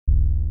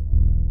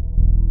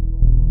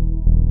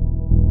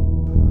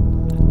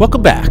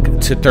Welcome back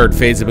to Third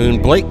Phase of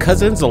Moon. Blake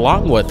Cousins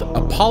along with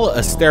Apollo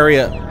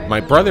Asteria,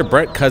 my brother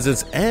Brent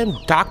Cousins, and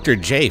Dr.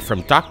 J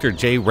from Dr.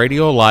 J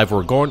Radio Live.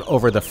 We're going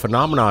over the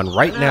phenomenon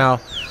right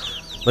now.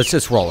 Let's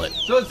just roll it.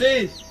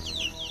 Susi,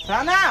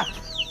 sana.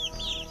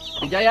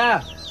 Ya.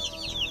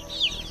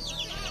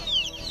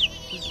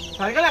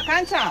 Salga a la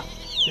cancha.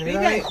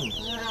 Vijay,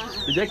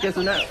 ¿qué es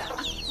una?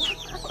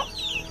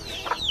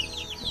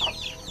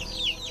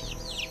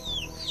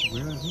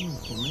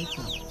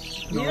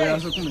 No veo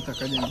eso que me está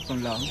cayendo por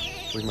un lado.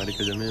 Uy,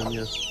 marica, ya me dio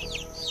miedo.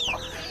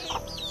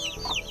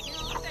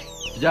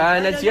 Ya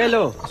en el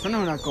cielo. Eso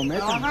no es una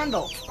cometa.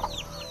 Trabajando.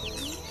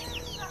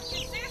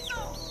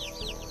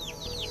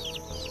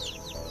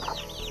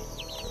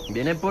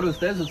 Vienen por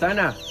usted,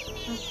 Susana.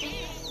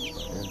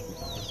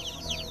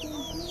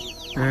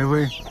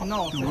 Güey.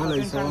 No, no le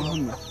hizo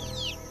bajando.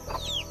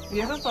 ¿Y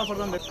eso está por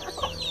dónde?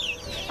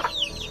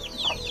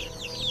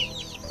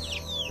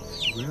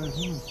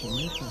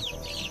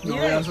 No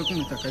veo eso que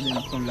me está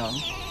cayendo por un lado.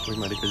 Uy,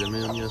 marica, ya me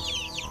dio miedo.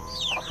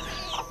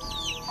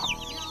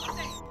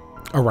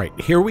 All right,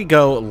 here we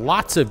go.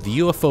 Lots of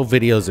UFO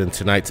videos in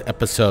tonight's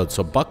episode,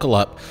 so buckle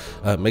up.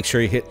 Make sure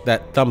you hit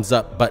that thumbs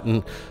up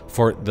button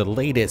for the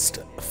latest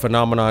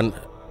phenomenon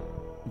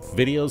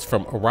videos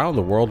from around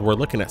the world. We're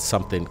looking at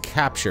something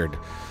captured,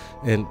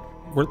 and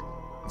we're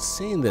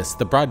seeing this.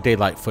 The broad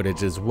daylight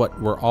footage is what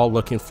we're all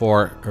looking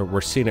for.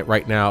 We're seeing it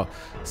right now.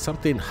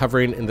 Something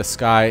hovering in the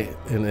sky,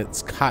 and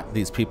it's caught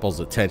these people's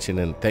attention,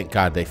 and thank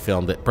God they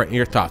filmed it. Brent,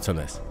 your thoughts on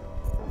this?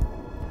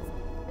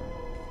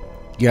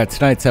 Yeah,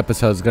 tonight's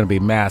episode is going to be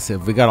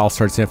massive. We got all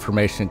sorts of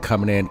information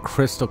coming in,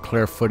 crystal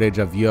clear footage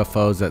of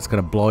UFOs that's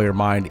going to blow your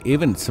mind.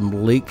 Even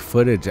some leaked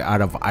footage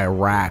out of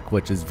Iraq,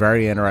 which is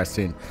very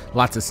interesting.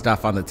 Lots of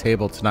stuff on the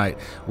table tonight.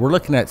 We're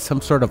looking at some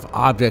sort of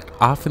object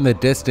off in the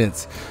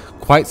distance,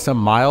 quite some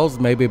miles,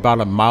 maybe about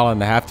 1.5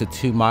 miles to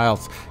 2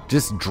 miles,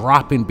 just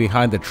dropping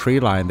behind the tree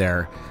line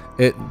there.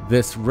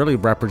 This really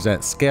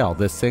represents scale.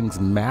 This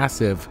thing's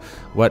massive.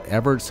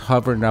 Whatever's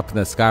hovering up in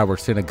the sky, we're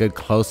seeing a good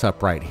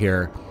close-up right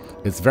here.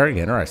 It's very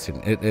interesting.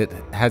 It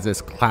has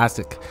this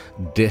classic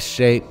dish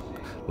shape.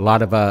 A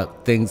lot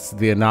of things,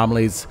 the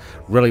anomalies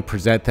really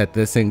present that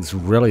this thing's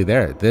really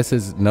there. This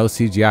is no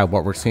CGI.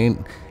 What we're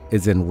seeing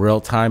is in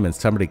real time, and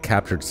somebody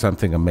captured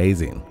something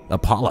amazing.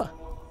 Apollo.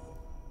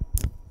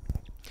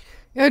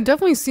 Yeah, it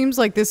definitely seems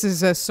like this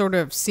is a sort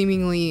of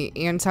seemingly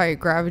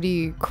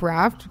anti-gravity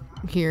craft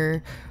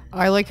here.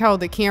 I like how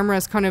the camera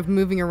is kind of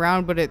moving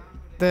around, but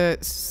the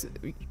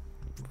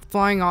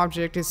flying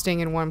object is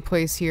staying in one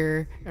place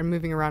here and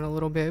moving around a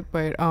little bit.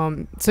 But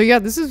so yeah,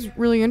 this is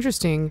really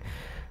interesting.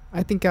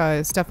 I think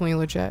it's definitely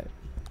legit.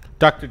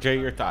 Dr. J,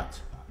 your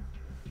thoughts?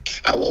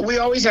 Well, we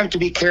always have to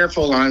be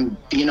careful on,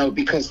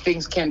 because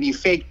things can be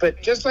fake.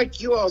 But just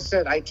like you all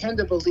said, I tend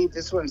to believe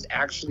this one's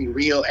actually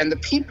real. And the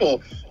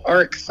people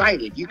are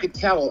excited. You could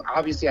tell,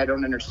 obviously, I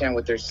don't understand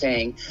what they're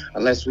saying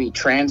unless we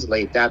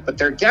translate that. But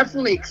they're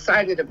definitely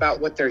excited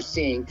about what they're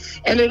seeing.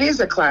 And it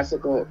is a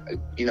classical,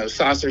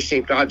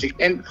 saucer-shaped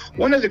object. And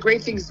one of the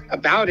great things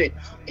about it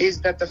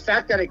is that the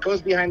fact that it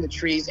goes behind the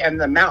trees and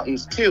the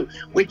mountains, too,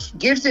 which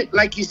gives it,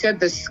 like you said,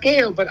 the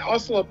scale, but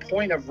also a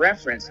point of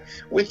reference.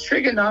 With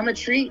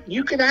trigonometry,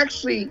 you could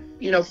actually,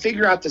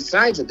 figure out the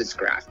size of this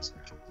craft.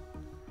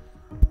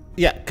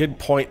 Yeah, good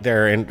point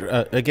there. And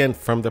again,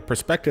 from the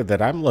perspective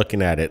that I'm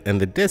looking at it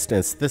and the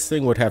distance, this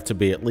thing would have to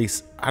be at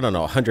least,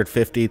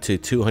 150 to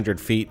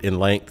 200 feet in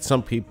length.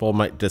 Some people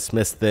might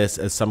dismiss this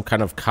as some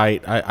kind of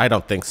kite. I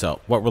don't think so.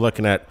 What we're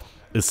looking at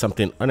is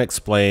something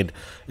unexplained.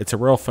 It's a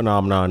real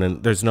phenomenon,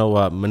 and there's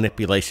no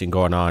manipulation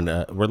going on.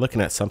 We're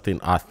looking at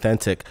something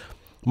authentic.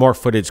 More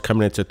footage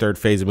coming into Third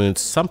Phase of Moon.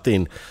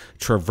 Something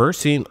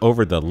traversing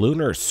over the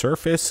lunar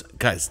surface.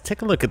 Guys,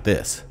 take a look at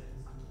this.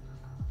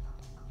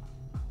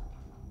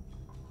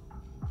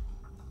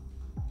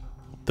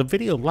 The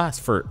video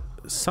lasts for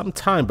some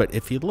time, but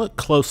if you look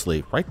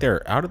closely, right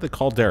there, out of the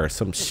caldera,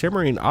 some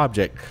shimmering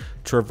object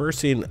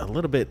traversing a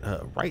little bit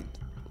right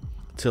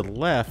to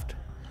left,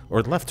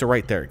 or left to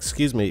right there,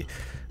 excuse me.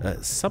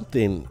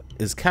 Something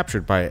is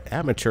captured by an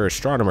amateur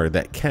astronomer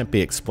that can't be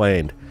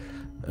explained.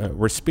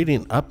 We're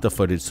speeding up the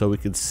footage so we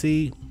can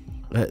see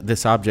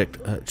this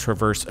object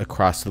traverse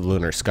across the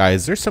lunar sky.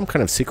 Is there some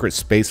kind of secret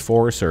space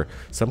force or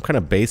some kind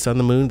of base on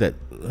the moon that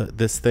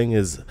this thing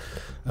is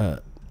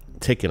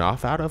taking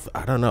off out of?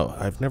 I don't know.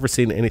 I've never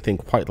seen anything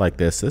quite like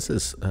this. This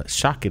is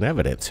shocking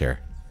evidence here.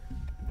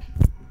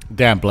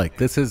 Damn, Blake,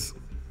 this is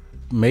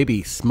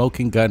maybe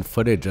smoking gun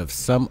footage of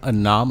some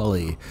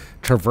anomaly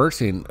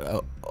traversing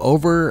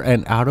over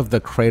and out of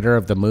the crater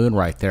of the moon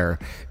right there.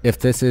 If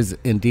this is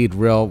indeed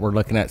real, we're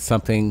looking at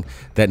something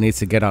that needs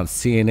to get on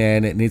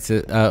CNN. It needs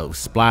to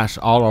splash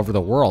all over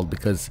the world,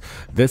 because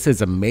this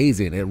is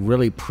amazing. It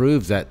really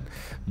proves that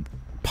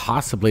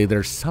possibly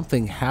there's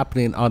something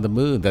happening on the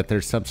moon, that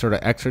there's some sort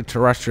of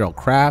extraterrestrial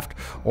craft,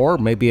 or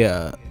maybe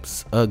a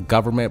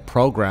government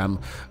program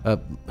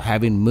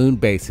having moon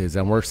bases,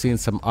 and we're seeing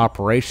some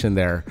operation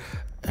there.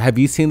 Have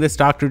you seen this,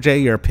 Dr. J?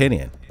 Your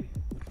opinion?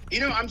 You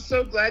know, I'm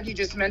so glad you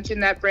just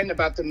mentioned that, Brent,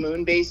 about the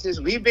moon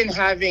bases. We've been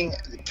having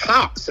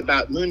talks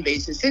about moon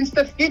bases since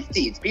the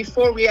 50s,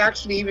 before we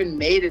actually even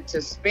made it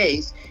to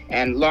space,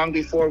 and long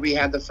before we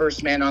had the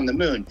first man on the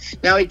moon.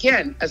 Now,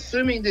 again,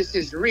 assuming this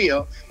is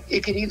real,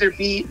 it could either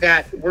be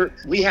that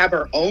we have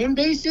our own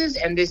bases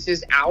and this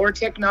is our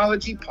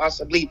technology,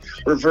 possibly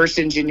reverse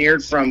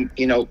engineered from,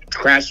 you know,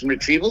 crash and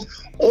retrievals,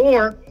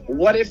 or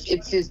what if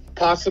it's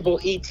possible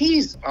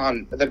ETs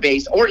on the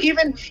base? Or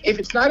even if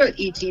it's not an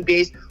ET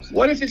base,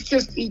 what if it's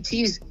just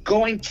ETs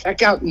going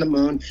check out in the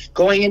moon,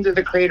 going into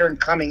the crater and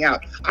coming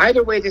out?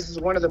 Either way, this is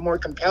one of the more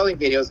compelling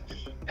videos.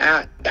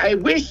 I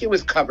wish it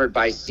was covered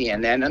by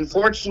CNN.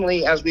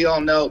 Unfortunately, as we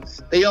all know,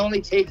 they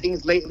only take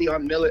things lately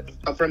on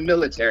from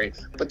military.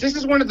 But this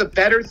is one of the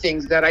better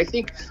things that I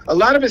think a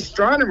lot of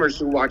astronomers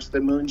who watch the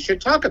moon should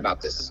talk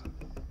about this.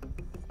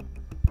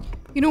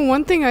 You know,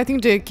 one thing I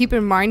think to keep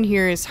in mind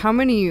here is how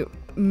many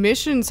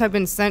missions have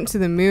been sent to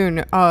the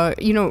moon.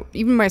 You know,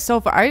 even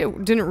myself, I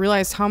didn't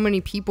realize how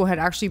many people had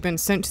actually been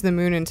sent to the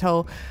moon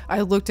until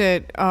I looked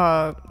it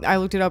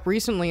up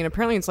recently, and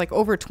apparently it's like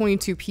over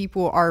 22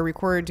 people are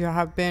recorded to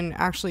have been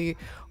actually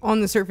on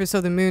the surface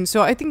of the moon.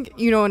 So I think,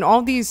 you know, in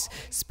all these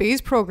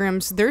space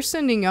programs, they're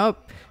sending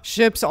up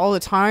ships all the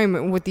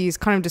time with these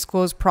kind of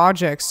disclosed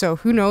projects. So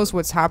who knows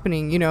what's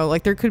happening? You know,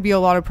 like there could be a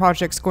lot of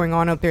projects going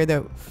on up there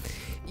that,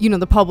 you know,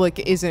 the public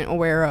isn't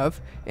aware of,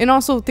 and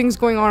also things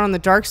going on the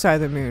dark side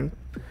of the moon.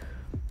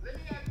 Let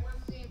me add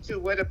one thing to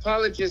what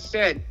Apollo just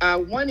said.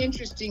 One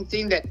interesting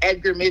thing that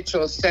Edgar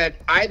Mitchell said,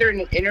 either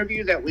in an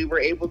interview that we were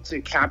able to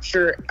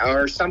capture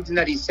or something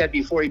that he said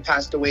before he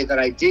passed away that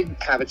I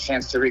didn't have a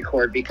chance to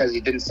record because he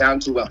didn't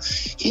sound too well.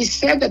 He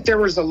said that there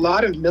was a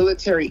lot of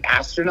military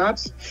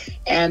astronauts,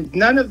 and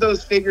none of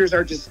those figures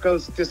are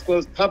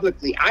disclosed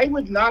publicly. I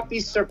would not be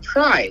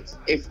surprised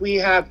if we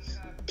have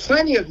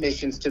plenty of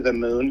missions to the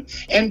moon.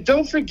 And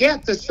don't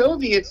forget, the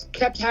Soviets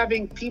kept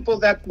having people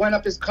that went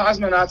up as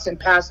cosmonauts and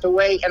passed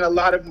away, and a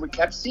lot of them were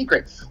kept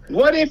secret.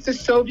 What if the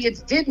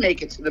Soviets did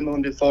make it to the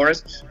moon before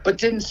us, but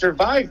didn't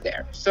survive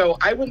there? So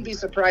I wouldn't be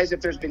surprised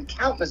if there's been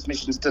countless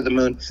missions to the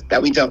moon that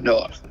we don't know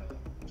of.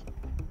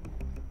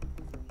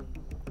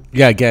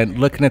 Yeah, again,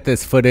 looking at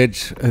this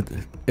footage,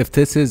 if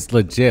this is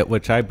legit,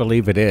 which I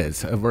believe it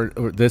is,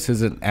 this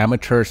is an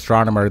amateur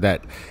astronomer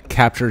that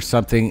captures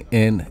something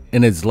in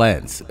his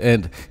lens,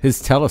 and his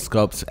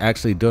telescope's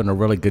actually doing a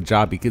really good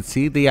job. You can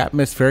see the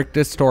atmospheric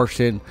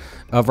distortion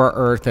of our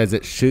Earth as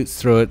it shoots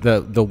through it,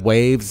 the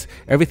waves,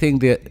 everything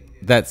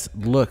that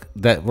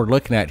we're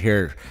looking at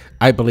here,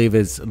 I believe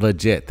is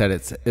legit,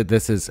 that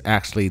this is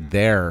actually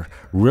there,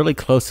 really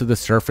close to the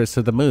surface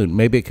of the moon.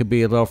 Maybe it could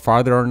be a little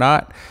farther or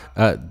not.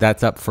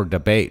 That's up for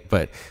debate,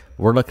 but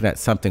we're looking at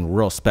something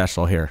real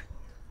special here.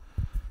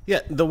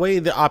 Yeah, the way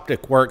the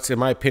optic works, in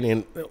my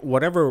opinion,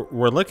 whatever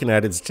we're looking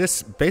at is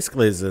just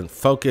basically as in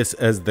focus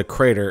as the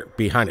crater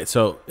behind it.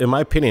 So in my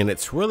opinion,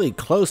 it's really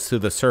close to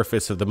the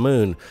surface of the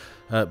moon,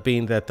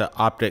 being that the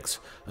optics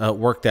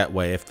work that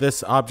way. If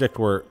this object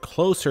were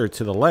closer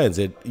to the lens,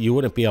 you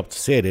wouldn't be able to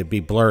see it. It'd be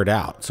blurred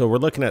out. So we're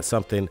looking at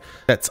something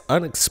that's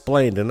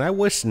unexplained, and I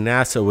wish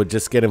NASA would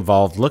just get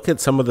involved. Look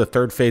at some of the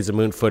third phase of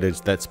moon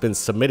footage that's been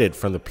submitted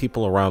from the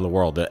people around the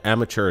world. The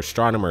amateur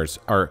astronomers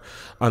are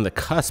on the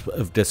cusp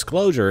of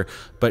disclosure,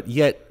 but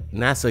yet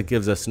NASA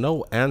gives us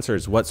no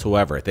answers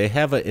whatsoever. They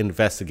have an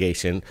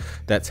investigation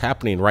that's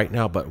happening right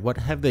now, but what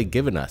have they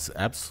given us?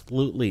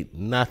 Absolutely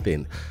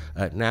nothing.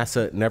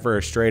 NASA never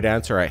a straight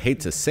answer. I hate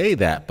to say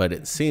that, but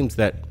it seems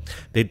that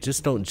they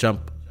just don't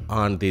jump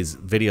on these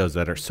videos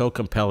that are so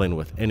compelling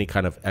with any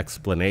kind of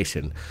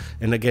explanation.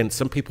 And again,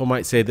 some people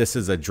might say this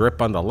is a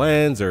drip on the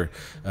lens, or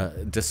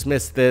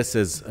dismiss this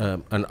as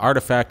an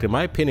artifact. In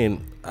my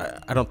opinion,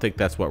 I don't think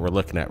that's what we're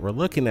looking at. We're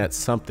looking at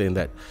something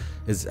that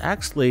is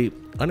actually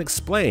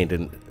unexplained,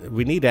 and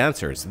we need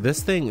answers.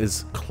 This thing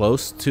is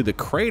close to the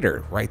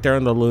crater right there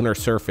on the lunar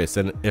surface,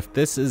 and if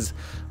this is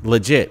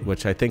legit,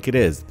 which I think it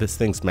is, this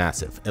thing's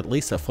massive. At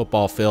least a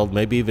football field,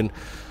 maybe even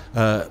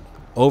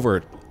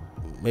over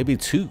maybe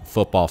 2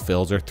 football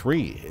fields or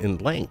 3 in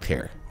length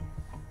here.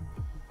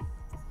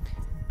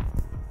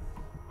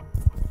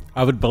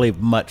 I would believe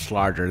much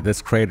larger.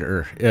 This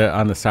crater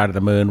on the side of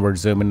the moon, we're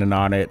zooming in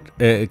on it.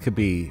 It could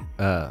be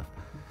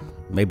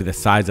maybe the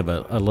size of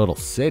a little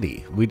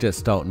city. We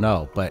just don't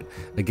know. But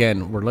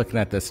again, we're looking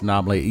at this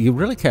anomaly. You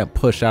really can't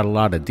push out a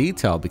lot of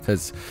detail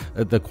because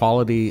the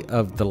quality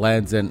of the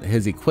lens and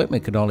his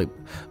equipment could only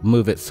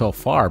move it so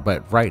far.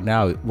 But right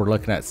now we're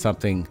looking at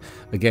something,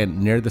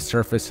 again, near the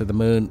surface of the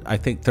moon. I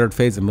think third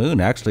phase of moon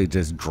actually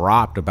just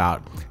dropped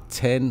about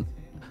 10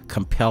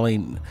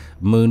 compelling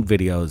moon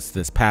videos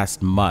this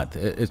past month.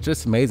 It's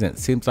just amazing. It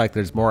seems like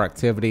there's more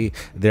activity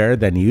there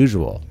than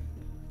usual.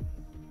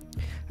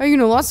 You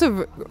know, lots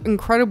of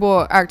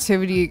incredible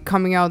activity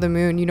coming out of the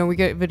moon. You know, we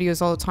get videos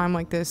all the time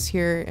like this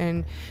here,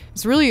 and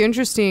it's really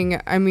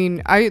interesting. I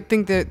mean, I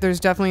think that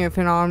there's definitely a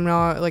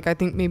phenomenon. Like, I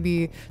think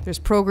maybe there's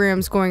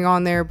programs going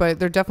on there, but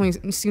there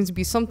definitely seems to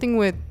be something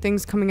with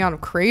things coming out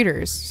of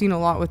craters. Seen a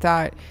lot with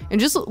that.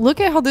 And just look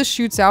at how this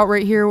shoots out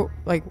right here.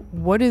 Like,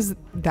 what is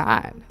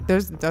that?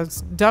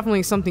 That's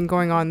definitely something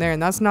going on there,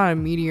 and that's not a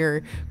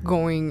meteor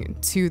going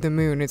to the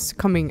moon. It's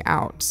coming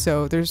out.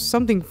 So there's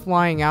something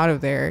flying out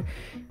of there.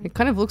 It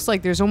kind of looks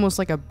like there's almost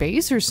like a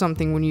base or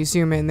something when you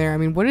zoom in there. I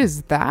mean, what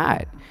is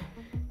that?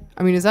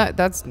 I mean,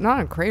 that's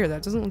not a crater.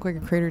 That doesn't look like a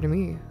crater to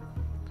me.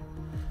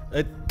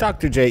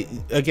 Dr. J,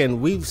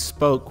 again, we've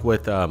spoke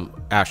with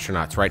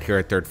astronauts right here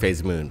at Third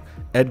Phase Moon.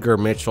 Edgar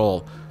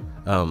Mitchell,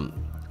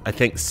 I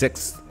think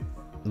 6th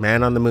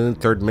man on the moon,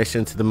 3rd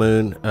mission to the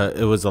moon.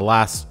 It was the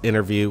last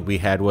interview we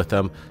had with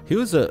him. He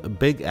was a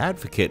big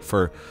advocate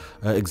for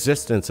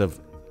existence of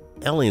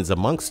aliens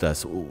amongst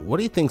us. What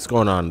do you think's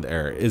going on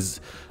there? Is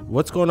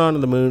what's going on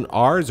the moon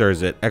ours, or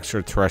is it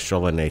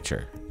extraterrestrial in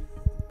nature?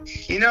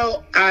 You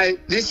know,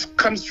 this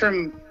comes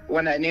from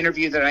an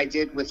interview that I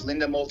did with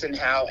Linda Moulton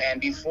Howe, and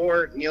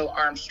before Neil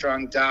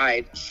Armstrong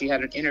died, she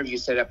had an interview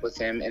set up with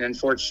him, and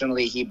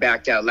unfortunately he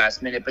backed out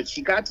last minute, but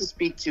she got to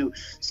speak to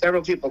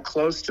several people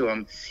close to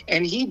him,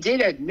 and he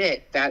did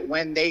admit that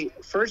when they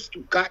first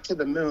got to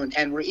the moon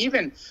and were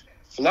even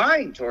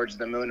flying towards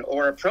the moon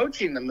or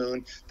approaching the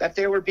moon, that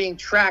they were being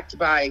tracked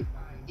by,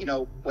 you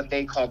know, what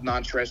they called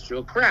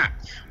non-terrestrial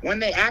craft. When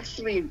they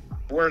actually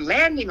were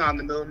landing on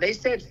the moon, they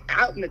said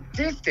out in the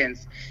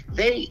distance,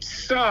 they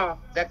saw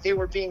that they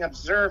were being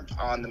observed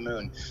on the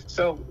moon.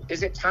 So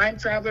is it time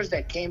travelers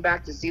that came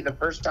back to see the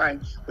first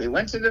time we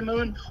went to the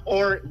moon?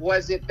 Or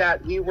was it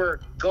that we were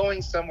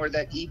going somewhere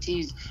that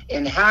ETs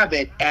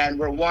inhabit and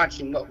we're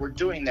watching what we're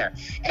doing there?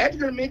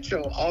 Edgar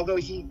Mitchell, although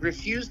he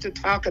refused to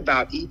talk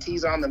about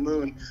ETs on the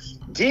moon,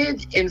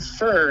 did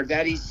infer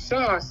that he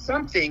saw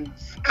something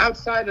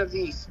outside of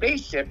the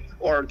spaceship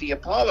or the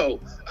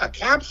Apollo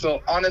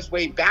capsule on its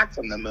way back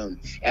from the moon.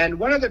 And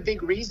one of the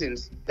big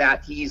reasons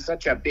that he's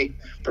such a big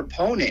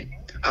proponent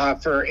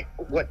for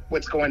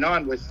what's going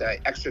on with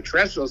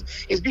extraterrestrials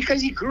is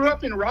because he grew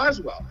up in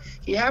Roswell.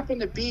 He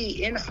happened to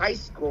be in high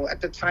school at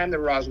the time the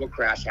Roswell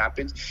crash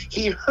happened.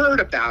 He heard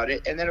about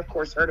it, and then of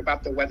course heard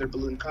about the weather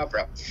balloon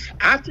cover-up.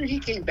 After he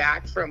came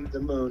back from the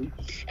moon,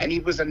 and he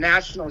was a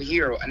national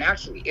hero, and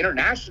actually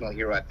international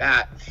hero at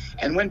that,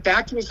 and went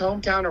back to his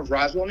hometown of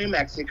Roswell, New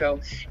Mexico,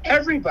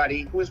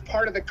 everybody who was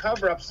part of the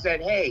cover-up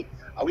said, hey,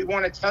 we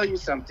want to tell you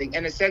something,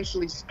 and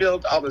essentially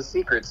spilled all the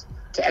secrets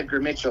to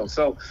Edgar Mitchell.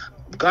 So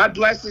God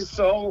bless his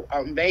soul.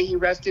 May he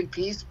rest in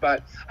peace.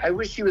 But I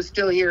wish he was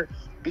still here,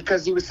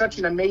 because he was such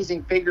an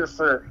amazing figure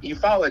for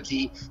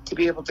ufology to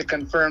be able to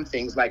confirm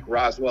things like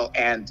Roswell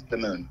and the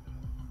moon.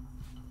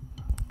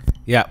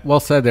 Yeah, well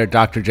said there,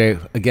 Dr. J.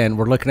 Again,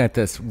 we're looking at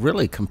this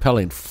really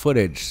compelling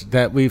footage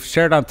that we've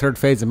shared on Third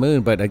Phase of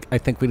Moon, but I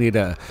think we need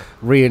to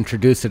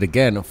reintroduce it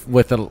again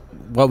with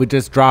what we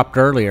just dropped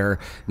earlier.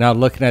 Now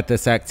looking at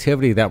this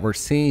activity that we're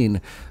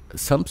seeing,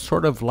 some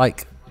sort of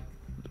like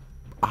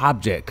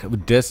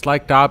object,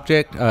 disc-like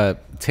object,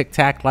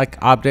 tic-tac-like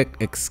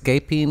object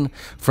escaping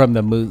from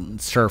the moon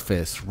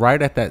surface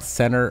right at that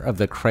center of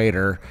the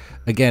crater.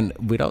 Again,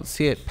 we don't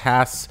see it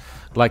pass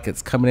like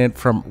it's coming in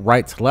from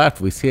right to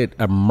left. We see it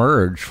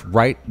emerge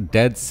right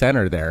dead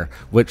center there,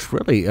 which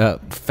really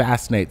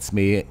fascinates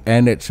me,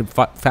 and it should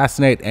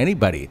fascinate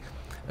anybody.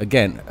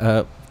 Again,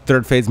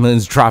 Third Phase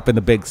Moon's dropping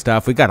the big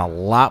stuff. We got a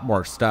lot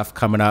more stuff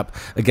coming up.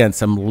 Again,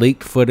 some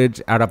leaked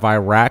footage out of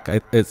Iraq I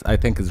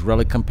think is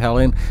really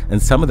compelling,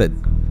 and some of the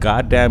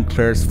goddamn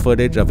clearest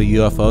footage of a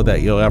UFO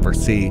that you'll ever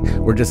see.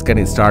 We're just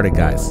getting started,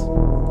 guys.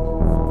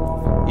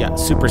 Yeah,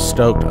 super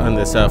stoked on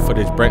this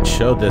footage. Brent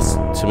showed this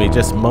to me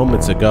just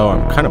moments ago.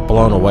 I'm kind of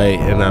blown away,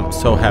 and I'm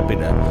so happy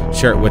to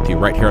share it with you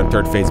right here on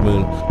Third Phase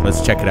Moon.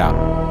 Let's check it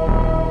out.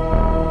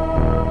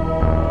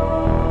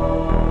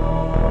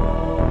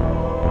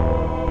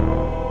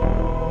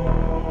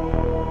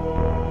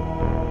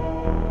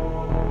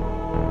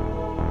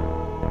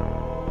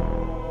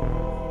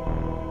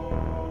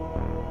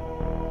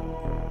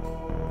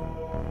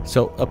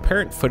 So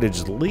apparent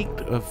footage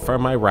leaked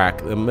from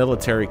Iraq. The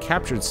military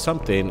captured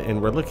something, and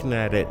we're looking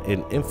at it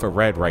in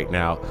infrared right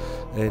now.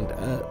 And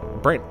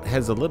Brent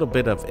has a little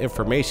bit of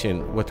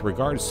information with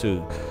regards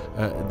to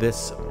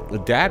this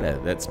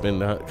data that's been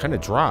kind of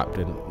dropped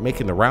and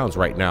making the rounds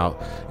right now.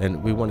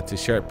 And we wanted to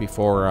share it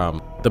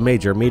before the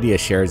major media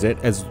shares it,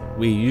 as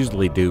we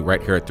usually do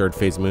right here at Third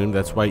Phase Moon.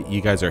 That's why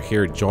you guys are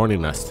here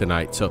joining us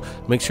tonight. So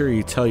make sure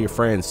you tell your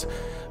friends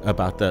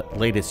about the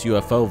latest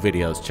UFO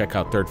videos. Check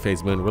out Third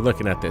Phase Moon. We're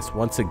looking at this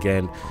once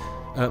again.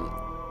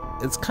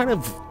 It's kind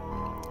of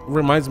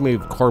reminds me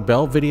of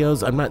Corbell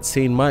videos. I'm not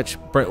seeing much,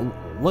 but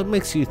what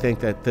makes you think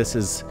that this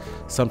is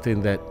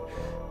something that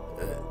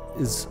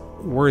is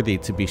worthy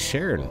to be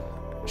shared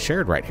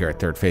right here at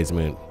Third Phase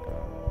Moon?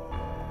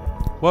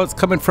 Well, it's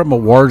coming from a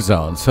war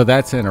zone, so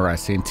that's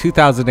interesting.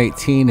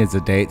 2018 is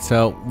the date,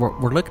 so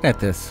we're looking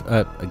at this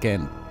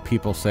again.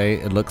 people say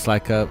it looks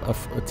like a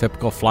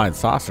typical flying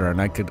saucer,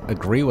 and I could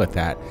agree with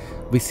that.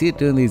 We see it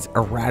doing these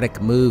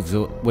erratic moves,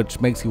 which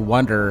makes you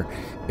wonder,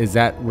 is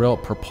that real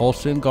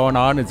propulsion going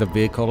on? Is a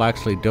vehicle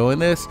actually doing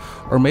this?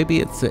 Or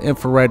maybe it's the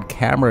infrared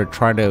camera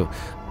trying to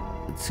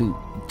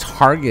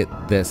target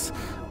this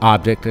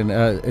object, and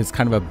it's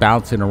kind of a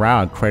bouncing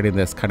around, creating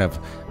this kind of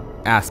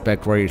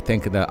aspect where you're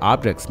thinking the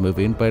object's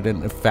moving, but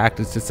in fact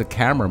it's just a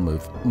camera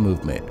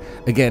movement.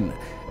 Again,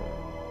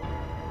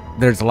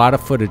 there's a lot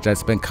of footage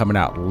that's been coming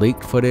out,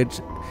 leaked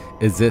footage.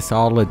 Is this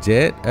all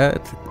legit?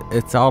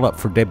 It's all up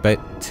for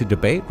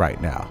debate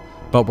right now,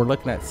 but we're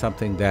looking at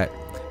something that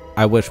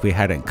I wish we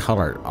had in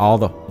color, all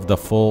the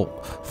full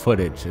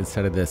footage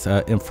instead of this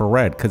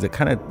infrared, because it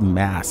kind of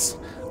masks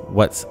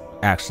what's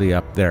actually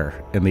up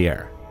there in the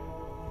air.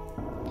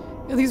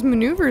 These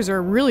maneuvers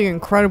are really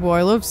incredible.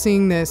 I love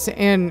seeing this.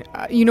 And,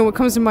 you know, what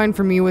comes to mind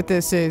for me with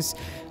this is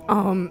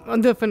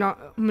the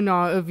phenomena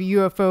of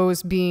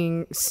UFOs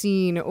being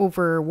seen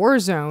over war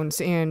zones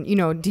and, you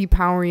know,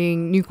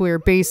 depowering nuclear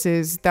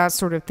bases, that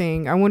sort of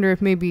thing. I wonder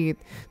if maybe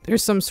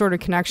there's some sort of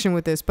connection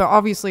with this. But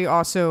obviously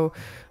also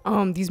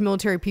these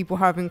military people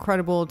have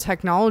incredible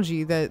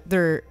technology that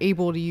they're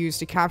able to use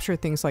to capture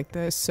things like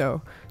this.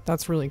 So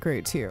that's really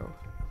great, too.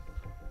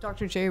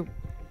 Dr. J,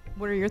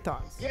 what are your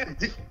thoughts? Yeah,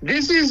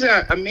 this is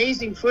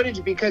amazing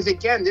footage because,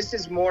 again, this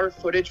is more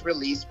footage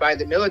released by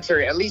the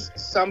military. At least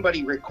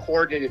somebody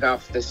recorded it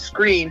off the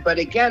screen. But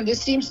again,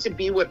 this seems to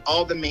be what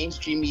all the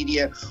mainstream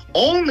media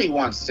only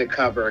wants to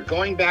cover.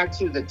 Going back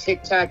to the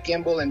Tic Tac,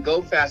 Gimbal, and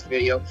Go Fast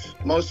video,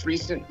 most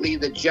recently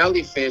the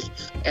jellyfish,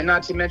 and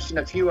not to mention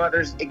a few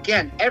others.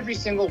 Again, every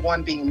single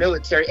one being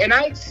military. And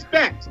I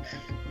expect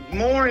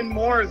more and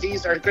more of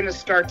these are going to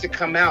start to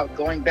come out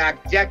going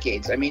back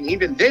decades. I mean,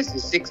 even this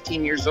is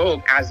 16 years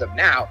old as of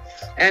now.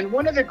 And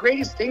one of the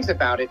greatest things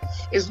about it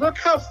is look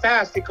how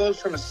fast it goes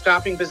from a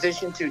stopping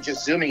position to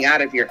just zooming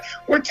out of here.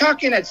 We're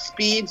talking at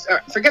speeds,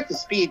 forget the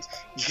speeds,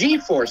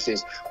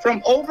 G-forces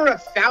from over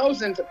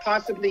 1,000 to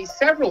possibly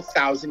several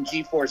thousand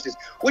G-forces,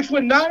 which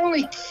would not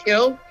only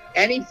kill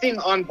anything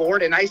on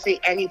board, and I say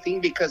anything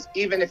because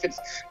even if it's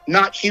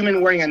not human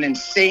wearing an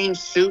insane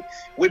suit,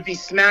 would be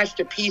smashed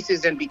to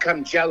pieces and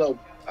become jello,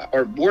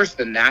 or worse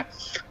than that.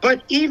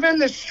 But even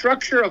the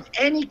structure of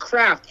any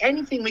craft,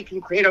 anything we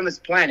can create on this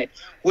planet,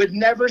 would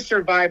never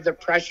survive the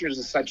pressures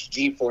of such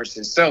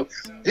G-forces. So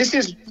this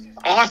is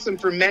awesome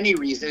for many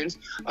reasons.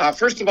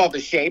 First of all, the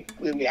shape.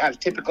 We have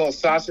typical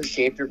saucer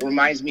shape. It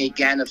reminds me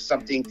again of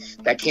something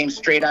that came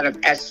straight out of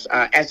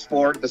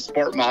S4, the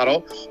sport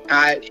model.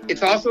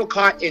 It's also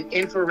caught in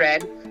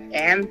infrared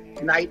and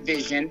night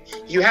vision.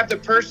 You have the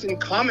person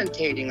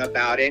commentating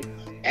about it.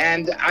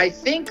 And I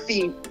think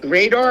the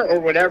radar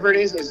or whatever it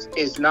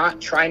is not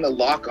trying to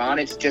lock on.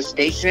 It's just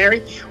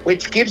stationary,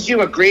 which gives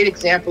you a great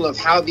example of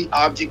how the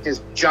object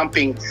is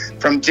jumping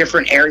from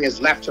different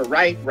areas, left to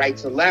right, right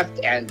to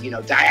left, and, you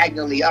know,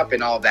 diagonally up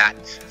and all that.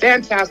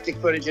 Fantastic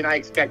footage, and I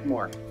expect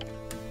more.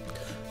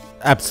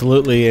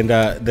 Absolutely, and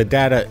the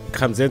data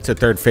comes into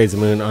Third Phase of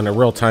Moon on a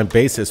real-time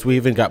basis. We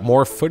even got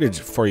more footage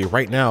for you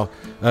right now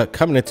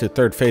coming into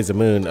Third Phase of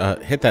Moon.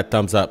 Hit that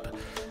thumbs up.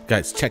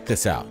 Guys, check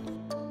this out.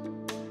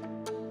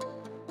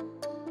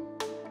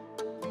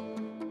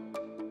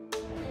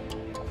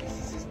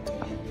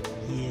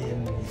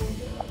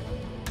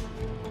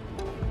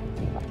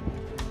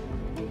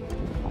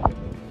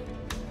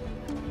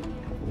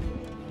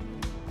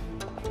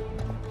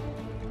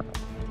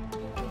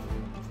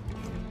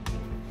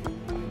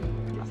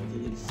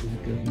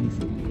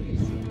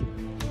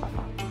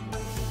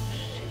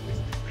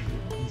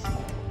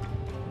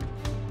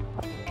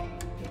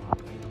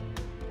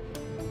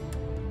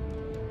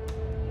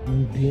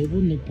 Un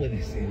globo no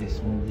puede ser, es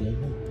un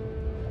globo.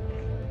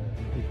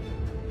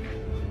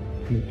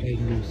 No hay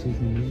luces,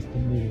 no está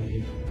muy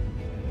bien.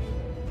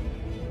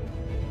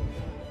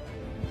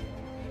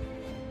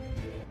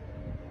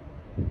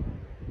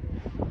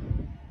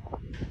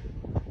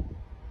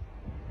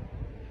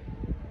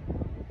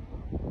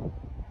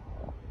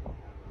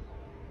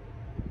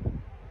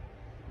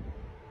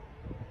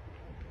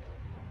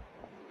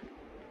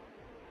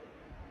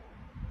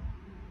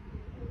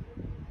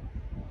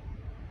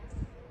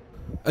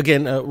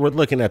 Again, we're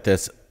looking at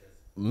this.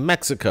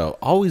 Mexico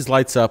always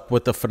lights up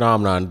with the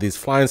phenomenon. These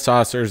flying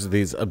saucers,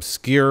 these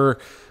obscure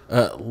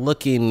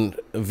looking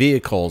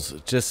vehicles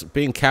just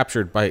being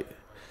captured by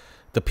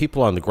the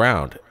people on the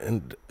ground.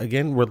 And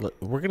again, we're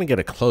going to get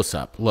a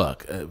close-up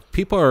look.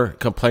 People are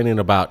complaining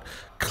about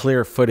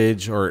clear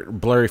footage or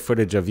blurry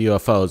footage of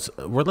UFOs.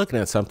 We're looking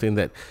at something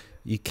that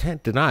you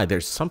can't deny.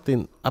 There's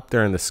something up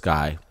there in the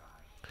sky.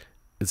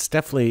 It's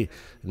definitely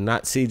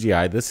not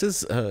CGI. This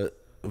is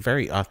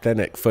very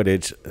authentic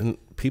footage, and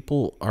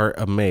people are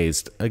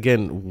amazed.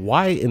 Again,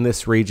 why in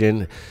this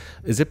region?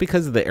 Is it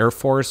because of the Air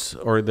Force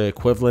or the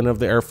equivalent of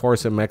the Air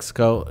Force in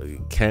Mexico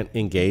can't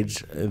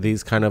engage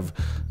these kind of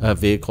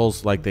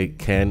vehicles like they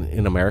can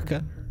in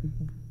America?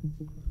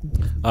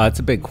 It's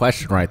a big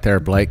question right there,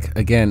 Blake.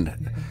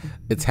 Again,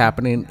 it's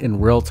happening in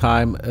real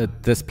time.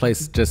 This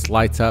place just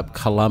lights up.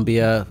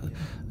 Colombia,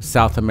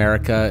 South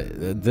America.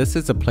 This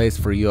is a place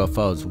for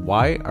UFOs.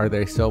 Why are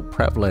they so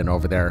prevalent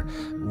over there?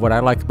 What I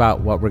like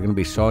about what we're going to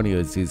be showing you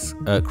is these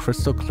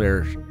crystal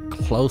clear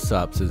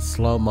close-ups and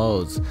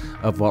slow-mos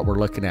of what we're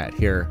looking at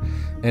here.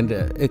 And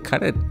it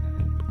kind of,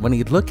 when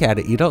you look at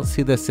it, you don't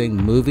see this thing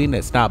moving.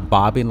 It's not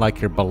bobbing like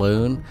your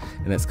balloon,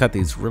 and it's got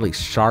these really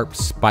sharp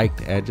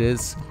spiked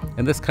edges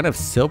and this kind of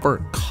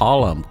silver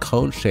column,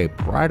 cone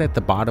shape right at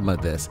the bottom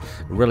of this.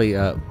 It really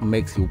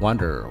makes you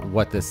wonder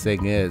what this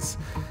thing is.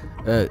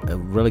 A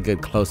really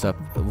good close-up.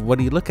 When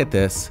you look at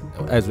this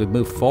as we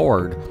move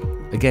forward,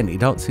 again, you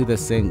don't see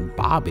this thing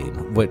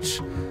bobbing, which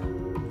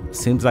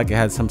seems like it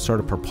has some sort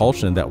of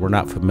propulsion that we're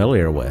not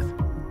familiar with.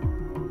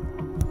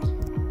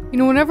 You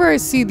know, whenever I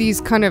see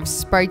these kind of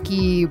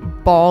spiky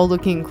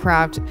ball-looking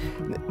craft,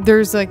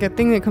 there's like a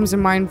thing that comes to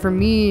mind for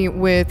me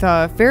with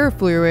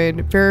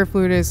ferrofluid.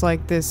 Ferrofluid is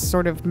like this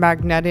sort of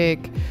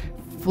magnetic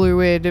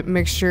fluid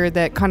mixture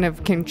that kind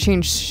of can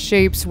change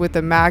shapes with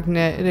the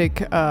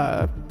magnetic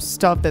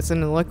stuff that's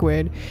in the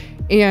liquid.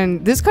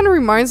 And this kind of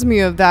reminds me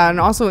of that. And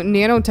also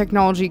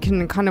nanotechnology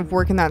can kind of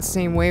work in that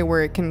same way,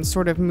 where it can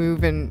sort of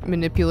move and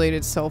manipulate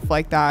itself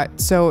like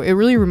that. So it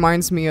really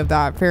reminds me of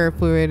that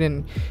ferrofluid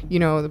and, you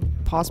know, the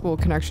possible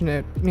connection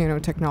to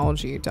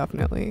nanotechnology,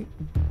 definitely.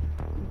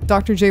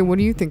 Dr. J, what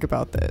do you think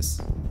about this?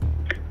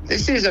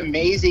 This is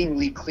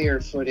amazingly clear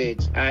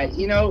footage.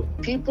 You know,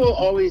 people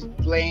always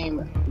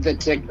blame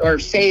or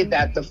say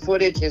that the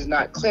footage is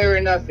not clear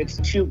enough. It's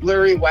too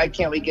blurry. Why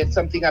can't we get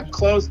something up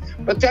close?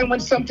 But then when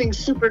something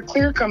super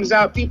clear comes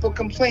out, people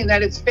complain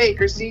that it's fake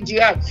or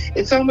CGI.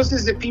 It's almost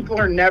as if people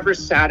are never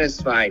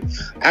satisfied.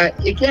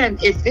 Again,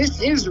 if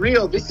this is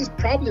real, this is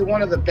probably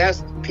one of the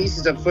best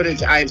pieces of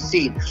footage I've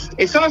seen.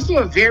 It's also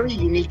a very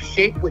unique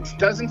shape, which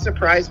doesn't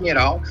surprise me at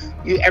all.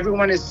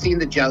 Everyone has seen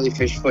the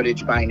jellyfish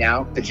footage by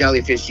now, the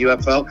jellyfish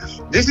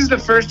UFO. This is the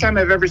first time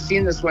I've ever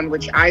seen this one,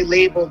 which I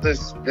labeled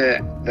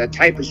the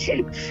type of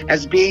shape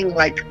as being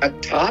like a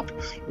top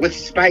with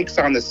spikes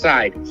on the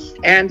side.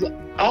 And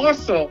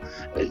also,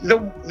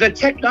 the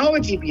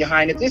technology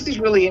behind it, this is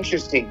really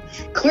interesting.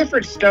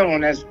 Clifford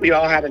Stone, as we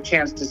all had a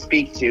chance to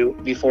speak to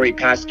before he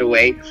passed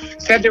away,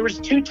 said there was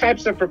two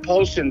types of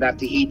propulsion that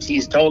the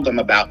ETs told him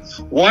about.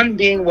 One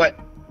being what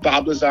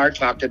Bob Lazar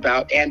talked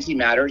about,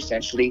 antimatter,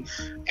 essentially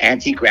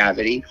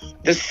anti-gravity.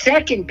 The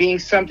second being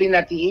something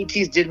that the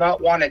ETs did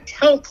not want to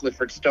tell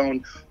Clifford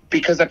Stone,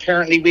 because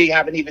apparently we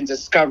haven't even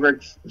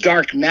discovered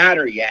dark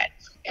matter yet.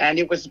 And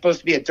it was supposed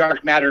to be a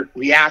dark matter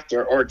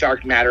reactor or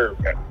dark matter,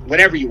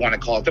 whatever you want to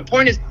call it. The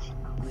point is,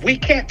 we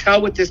can't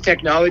tell what this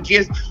technology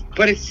is,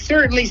 but it's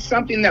certainly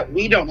something that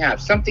we don't have.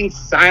 Something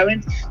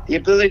silent, the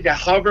ability to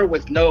hover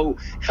with no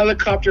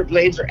helicopter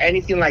blades or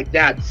anything like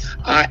that.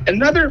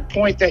 Another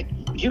point that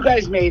you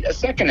guys made a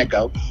second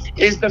ago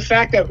is the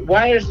fact that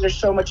why is there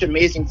so much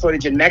amazing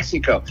footage in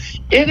Mexico?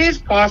 It is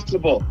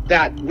possible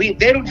that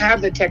they don't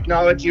have the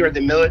technology or the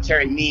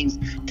military means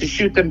to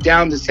shoot them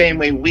down the same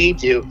way we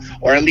do,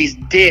 or at least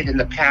did in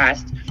the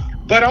past.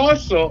 But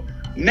also,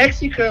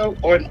 Mexico,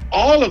 or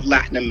all of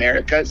Latin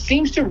America,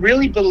 seems to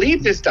really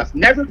believe this stuff,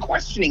 never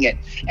questioning it,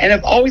 and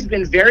have always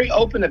been very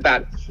open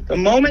about it. The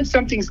moment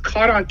something's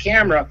caught on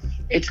camera,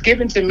 it's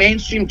given to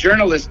mainstream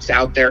journalists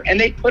out there, and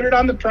they put it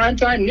on the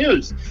primetime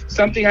news,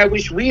 something I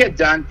wish we had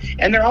done,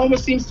 and there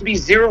almost seems to be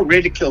zero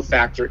ridicule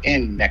factor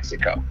in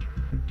Mexico.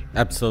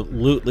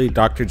 Absolutely,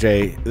 Dr.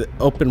 J.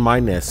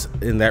 Open-mindedness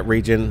in that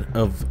region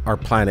of our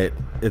planet,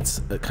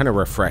 it's kind of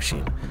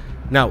refreshing.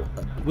 Now,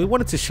 we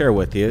wanted to share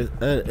with you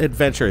an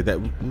adventure that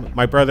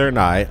my brother and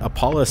I,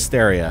 Apollo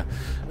Asteria,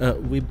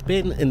 we've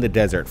been in the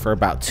desert for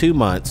about 2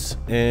 months,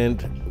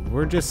 and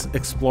we're just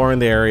exploring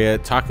the area,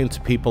 talking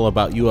to people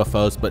about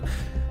UFOs. But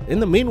in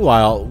the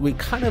meanwhile, we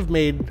kind of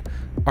made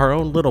our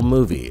own little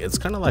movie. It's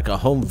kind of like a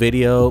home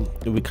video.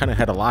 We kind of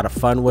had a lot of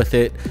fun with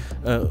it.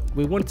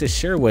 We wanted to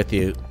share with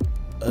you.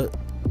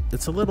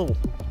 It's a little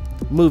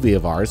movie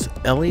of ours,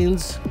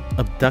 Aliens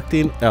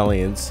Abducting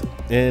Aliens.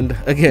 And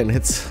again,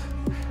 it's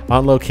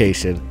on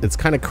location. It's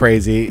kind of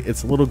crazy.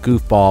 It's a little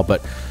goofball,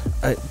 but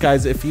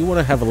guys, if you want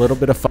to have a little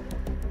bit of fun,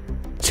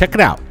 check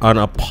it out on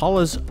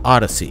Apollo's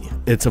Odyssey.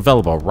 It's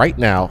available right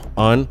now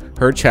on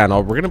her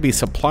channel. We're going to be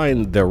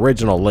supplying the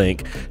original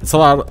link. It's a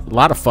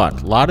lot of fun,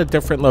 a lot of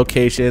different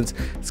locations.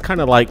 It's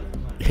kind of like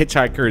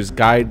Hitchhiker's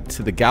Guide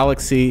to the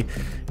Galaxy.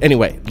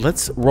 Anyway,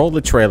 let's roll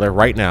the trailer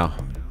right now.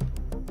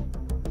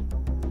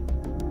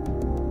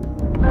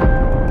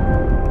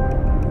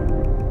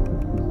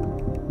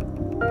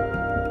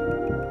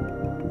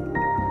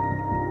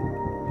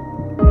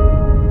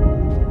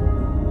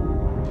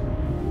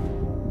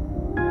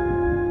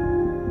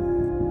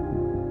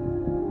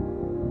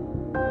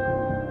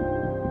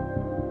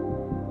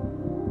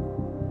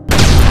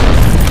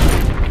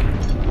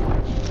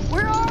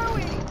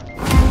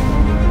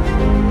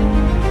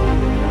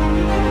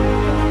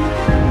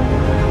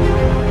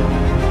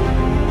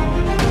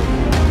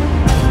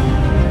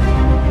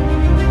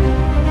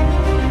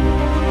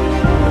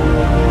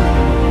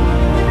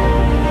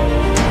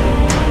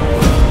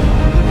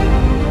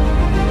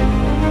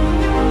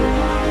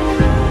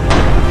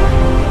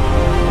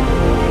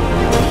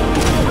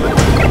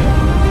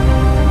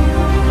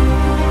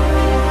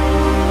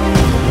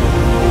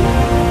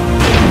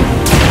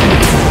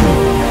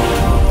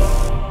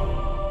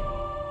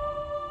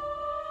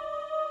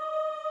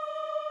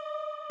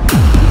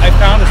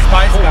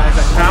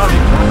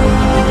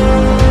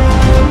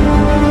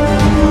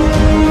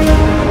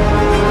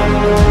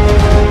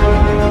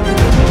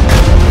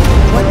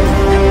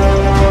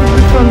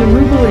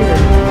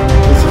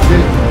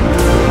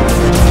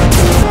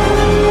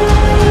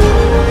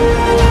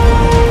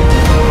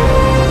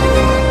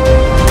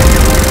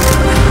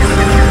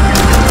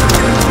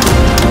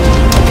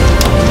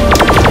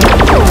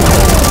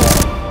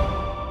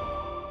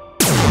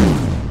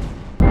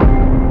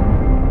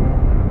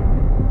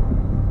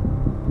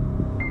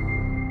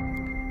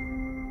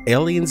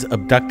 Aliens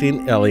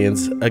Abducting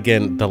Aliens.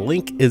 Again, the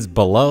link is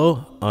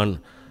below on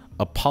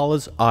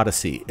Apollo's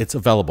Odyssey. It's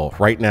available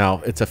right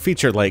now. It's a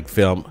feature-length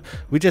film.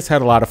 We just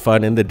had a lot of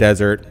fun in the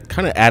desert,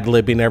 kind of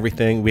ad-libbing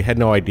everything. We had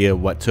no idea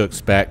what to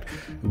expect.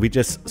 We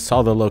just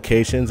saw the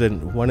locations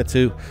and wanted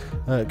to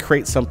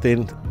create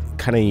something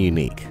kind of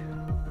unique.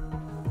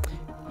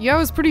 Yeah, it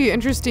was pretty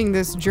interesting,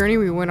 this journey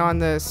we went on.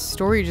 The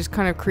story just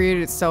kind of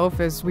created itself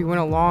as we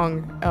went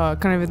along.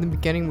 Kind of in the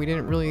beginning, we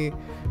didn't really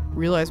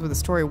realize what the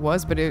story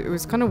was, but it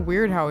was kind of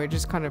weird how it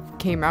just kind of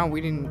came out.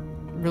 We didn't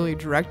really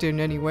direct it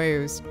in any way. It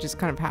was just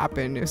kind of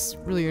happened. It was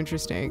really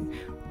interesting.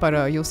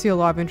 But you'll see a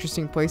lot of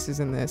interesting places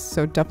in this,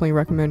 so definitely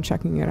recommend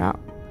checking it out.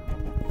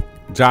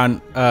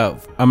 John, I'm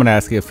going to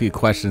ask you a few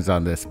questions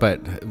on this, but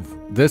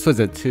this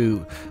was a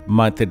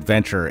 2-month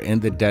adventure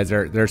in the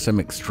desert. There's some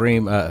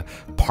extreme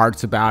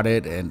parts about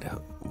it, and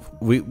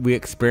we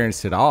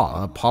experienced it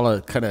all.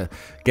 Paula kind of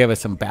gave us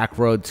some back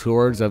road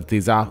tours of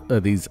these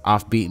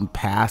off-beaten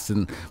paths,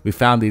 and we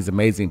found these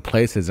amazing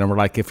places. And we're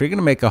like, if you're going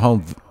to make a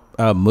home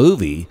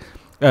movie,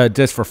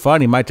 just for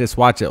fun, you might just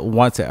watch it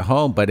once at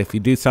home. But if you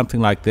do something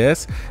like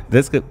this,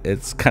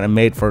 it's kind of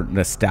made for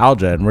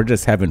nostalgia, and we're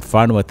just having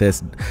fun with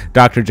this.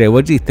 Dr. J,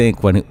 what did you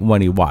think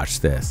when you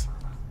watched this?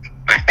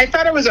 I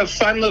thought it was a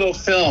fun little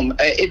film.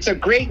 It's a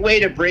great way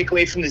to break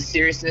away from the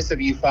seriousness of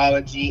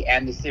ufology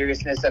and the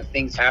seriousness of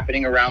things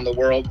happening around the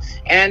world.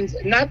 And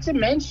not to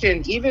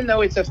mention, even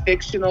though it's a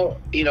fictional,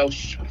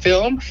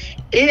 film,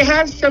 it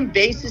has some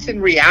basis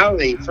in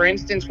reality. For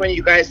instance, when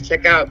you guys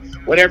check out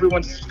what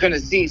everyone's going to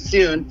see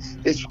soon,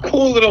 this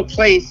cool little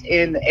place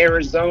in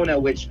Arizona,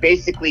 which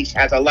basically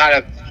has a lot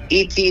of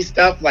ET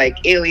stuff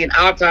like alien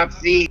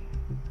autopsy,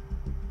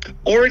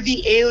 or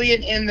the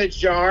alien in the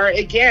jar.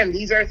 Again,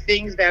 these are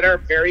things that are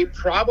very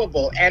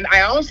probable. And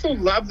I also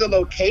love the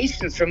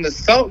locations from the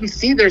Salton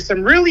Sea. There's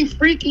some really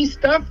freaky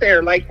stuff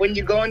there, like when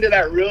you go into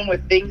that room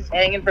with things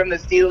hanging from the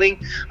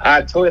ceiling,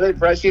 toilet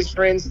brushes,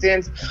 for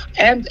instance.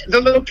 And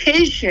the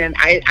location,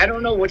 I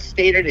don't know what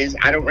state it is.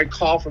 I don't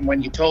recall from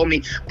when you told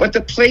me, but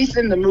the place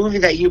in the movie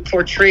that you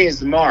portray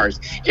is Mars.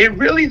 It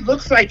really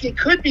looks like it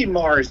could be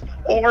Mars,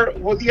 or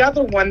the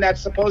other one that's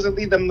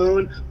supposedly the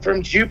moon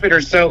from Jupiter.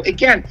 So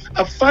again,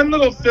 a fun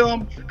little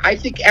film. I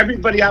think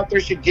everybody out there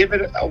should give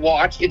it a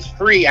watch. It's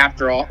free,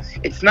 after all.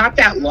 It's not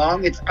that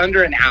long. It's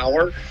under an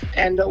hour.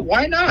 And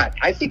why not?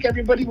 I think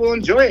everybody will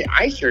enjoy it.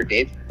 I sure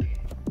did.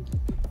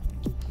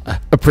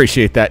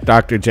 Appreciate that,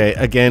 Dr. J.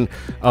 Again,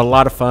 a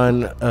lot of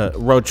fun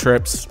road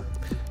trips,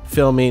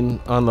 filming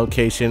on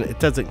location. It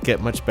doesn't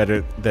get much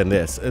better than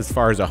this as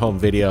far as a home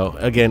video.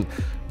 Again,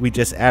 we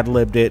just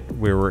ad-libbed it.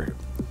 We were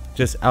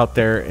just out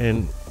there,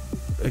 and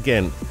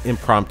again,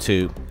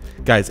 impromptu.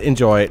 Guys,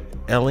 enjoy it.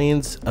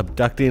 Aliens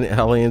Abducting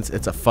Aliens.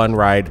 It's a fun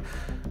ride.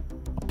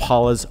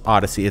 Apollo's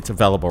Odyssey. It's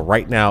available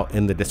right now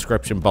in the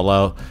description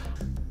below.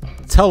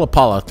 Tell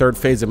Apollo Third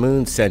Phase of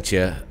Moon sent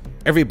you.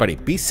 Everybody,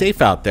 be safe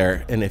out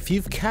there. And if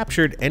you've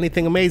captured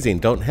anything amazing,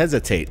 don't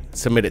hesitate.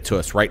 Submit it to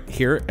us right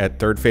here at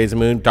Third Phase of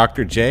Moon.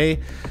 Dr.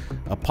 J,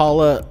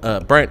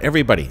 Apollo, Brent,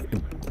 everybody,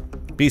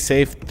 be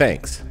safe.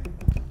 Thanks.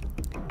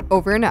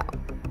 Over and out.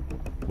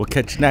 We'll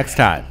catch you next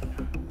time.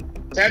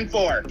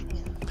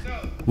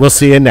 10-4. We'll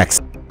see you next time.